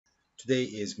Today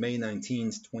is May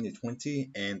 19th,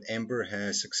 2020, and Amber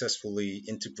has successfully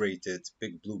integrated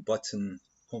Big Blue Button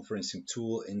conferencing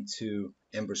tool into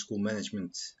Amber School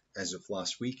Management as of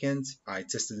last weekend. I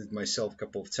tested it myself a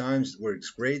couple of times. It works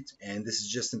great, and this is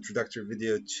just an introductory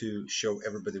video to show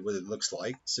everybody what it looks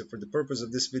like. So for the purpose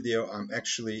of this video, I'm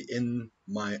actually in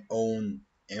my own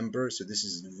Amber. So this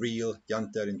is the real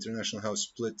Yantar International House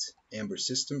split Amber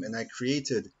system, and I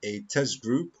created a test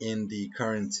group in the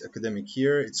current academic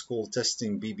year. It's called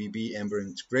Testing BBB Amber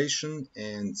Integration,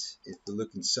 and if you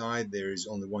look inside, there is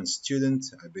only one student.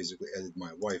 I basically added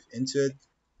my wife into it.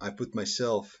 I put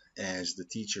myself as the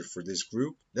teacher for this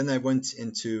group. Then I went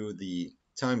into the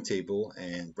timetable,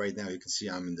 and right now you can see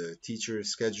I'm in the teacher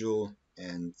schedule,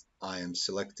 and I am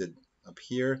selected up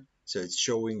here. So it's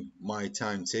showing my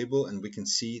timetable, and we can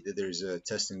see that there's a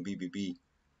Testing BBB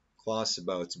class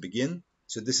about to begin.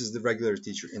 So this is the regular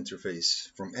teacher interface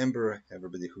from Amber.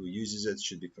 Everybody who uses it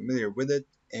should be familiar with it.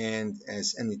 And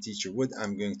as any teacher would,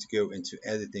 I'm going to go into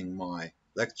editing my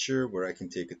lecture where I can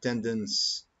take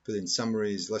attendance, put in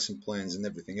summaries, lesson plans, and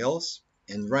everything else.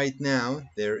 And right now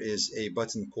there is a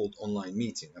button called Online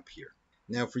Meeting up here.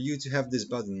 Now, for you to have this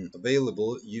button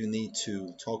available, you need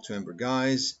to talk to Amber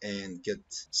Guys and get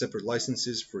separate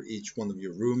licenses for each one of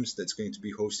your rooms that's going to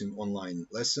be hosting online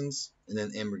lessons. And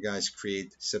then Amber Guys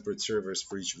create separate servers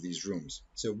for each of these rooms.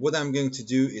 So what I'm going to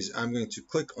do is I'm going to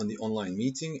click on the online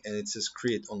meeting, and it says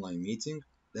create online meeting.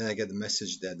 Then I get the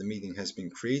message that the meeting has been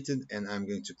created, and I'm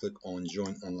going to click on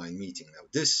Join Online Meeting. Now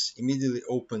this immediately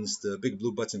opens the Big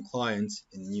Blue Button client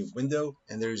in a new window,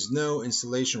 and there is no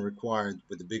installation required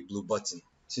with the Big Blue Button.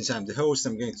 Since I'm the host,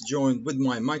 I'm going to join with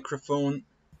my microphone,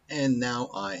 and now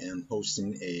I am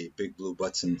hosting a Big Blue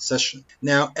Button session.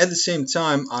 Now at the same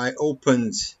time, I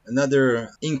opened another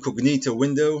incognito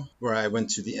window where I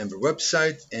went to the Amber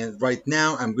website, and right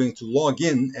now I'm going to log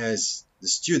in as the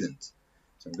student.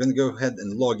 So I'm going to go ahead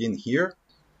and log in here.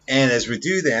 And as we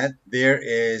do that, there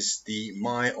is the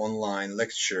My Online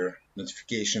Lecture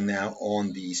notification now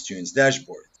on the student's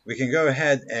dashboard. We can go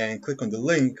ahead and click on the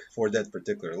link for that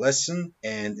particular lesson.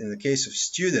 And in the case of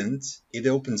student, it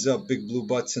opens up Big Blue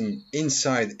Button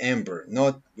inside Amber,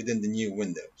 not within the new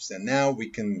window. So now we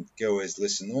can go as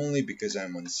listen only because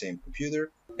I'm on the same computer.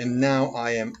 And now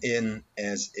I am in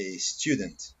as a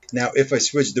student. Now, if I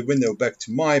switch the window back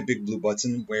to my Big Blue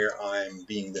Button where I'm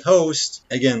being the host,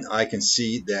 again, I can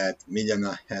see that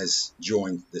Miljana has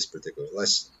joined this particular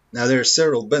lesson. Now, there are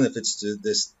several benefits to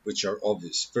this which are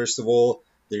obvious. First of all,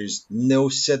 there's no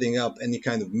setting up any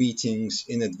kind of meetings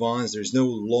in advance. There's no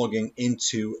logging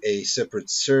into a separate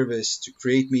service to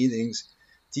create meetings.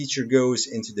 Teacher goes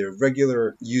into their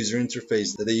regular user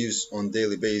interface that they use on a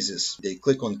daily basis. They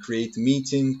click on create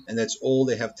meeting, and that's all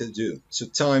they have to do. So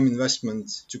time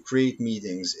investment to create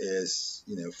meetings is,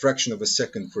 a fraction of a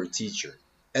second for a teacher.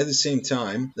 At the same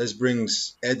time, this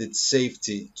brings added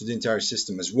safety to the entire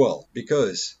system as well,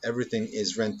 because everything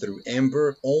is run through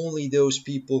Amber. Only those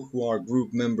people who are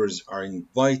group members are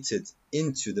invited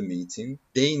into the meeting.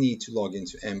 They need to log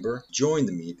into Amber, join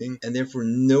the meeting, and therefore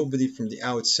nobody from the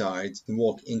outside can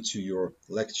walk into your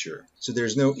lecture. So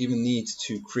there's no even need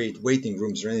to create waiting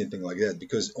rooms or anything like that,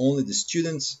 because only the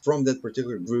students from that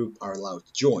particular group are allowed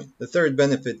to join. The third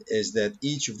benefit is that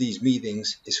each of these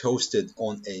meetings is hosted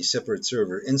on a separate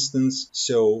server instance,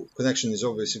 so connection is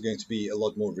obviously going to be a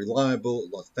lot more reliable,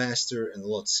 a lot faster, and a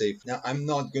lot safer. Now, I'm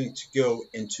not going to go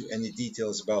into any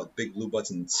details about Big Blue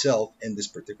Button itself in this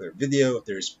particular video.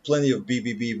 There's plenty of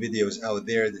BBB videos out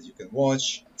there that you can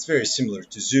watch. It's very similar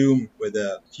to Zoom with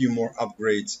a few more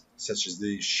upgrades, such as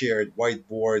the shared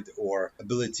whiteboard or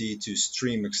ability to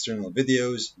stream external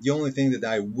videos. The only thing that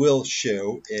I will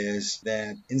show is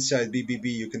that inside BBB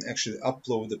you can actually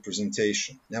upload the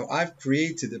presentation. Now I've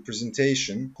created a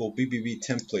presentation called BBB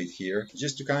template here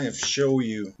just to kind of show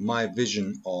you my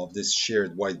vision of this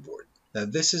shared whiteboard. Now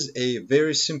this is a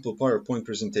very simple PowerPoint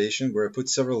presentation where I put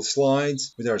several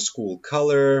slides with our school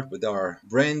color, with our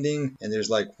branding, and there's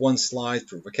like one slide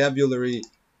for vocabulary,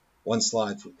 one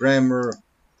slide for grammar,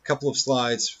 a couple of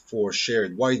slides for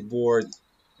shared whiteboard,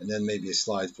 and then maybe a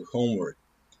slide for homework.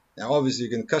 Now obviously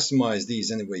you can customize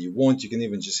these any way you want. You can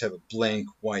even just have a blank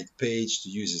white page to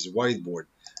use as a whiteboard.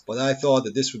 But I thought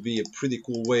that this would be a pretty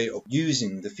cool way of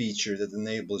using the feature that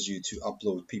enables you to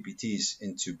upload PPTs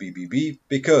into BBB,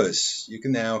 because you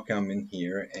can now come in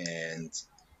here and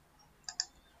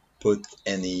put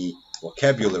any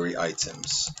vocabulary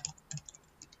items.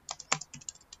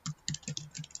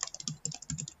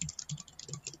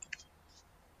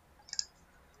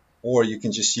 Or you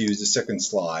can just use the second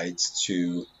slide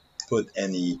to put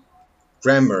any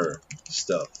grammar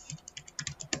stuff.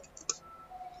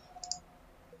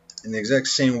 in the exact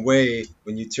same way,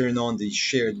 when you turn on the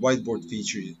shared whiteboard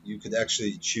feature, you could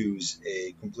actually choose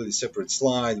a completely separate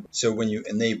slide. So when you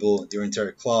enable your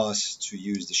entire class to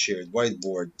use the shared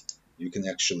whiteboard, you can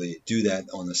actually do that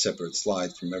on a separate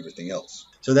slide from everything else.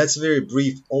 So that's a very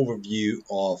brief overview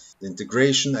of the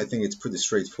integration. I think it's pretty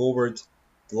straightforward.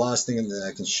 The last thing that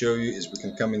I can show you is we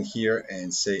can come in here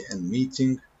and say end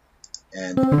meeting,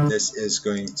 and this is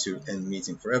going to end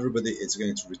meeting for everybody. It's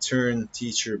going to return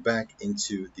teacher back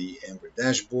into the Ember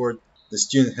dashboard. The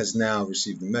student has now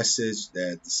received the message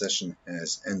that the session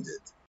has ended.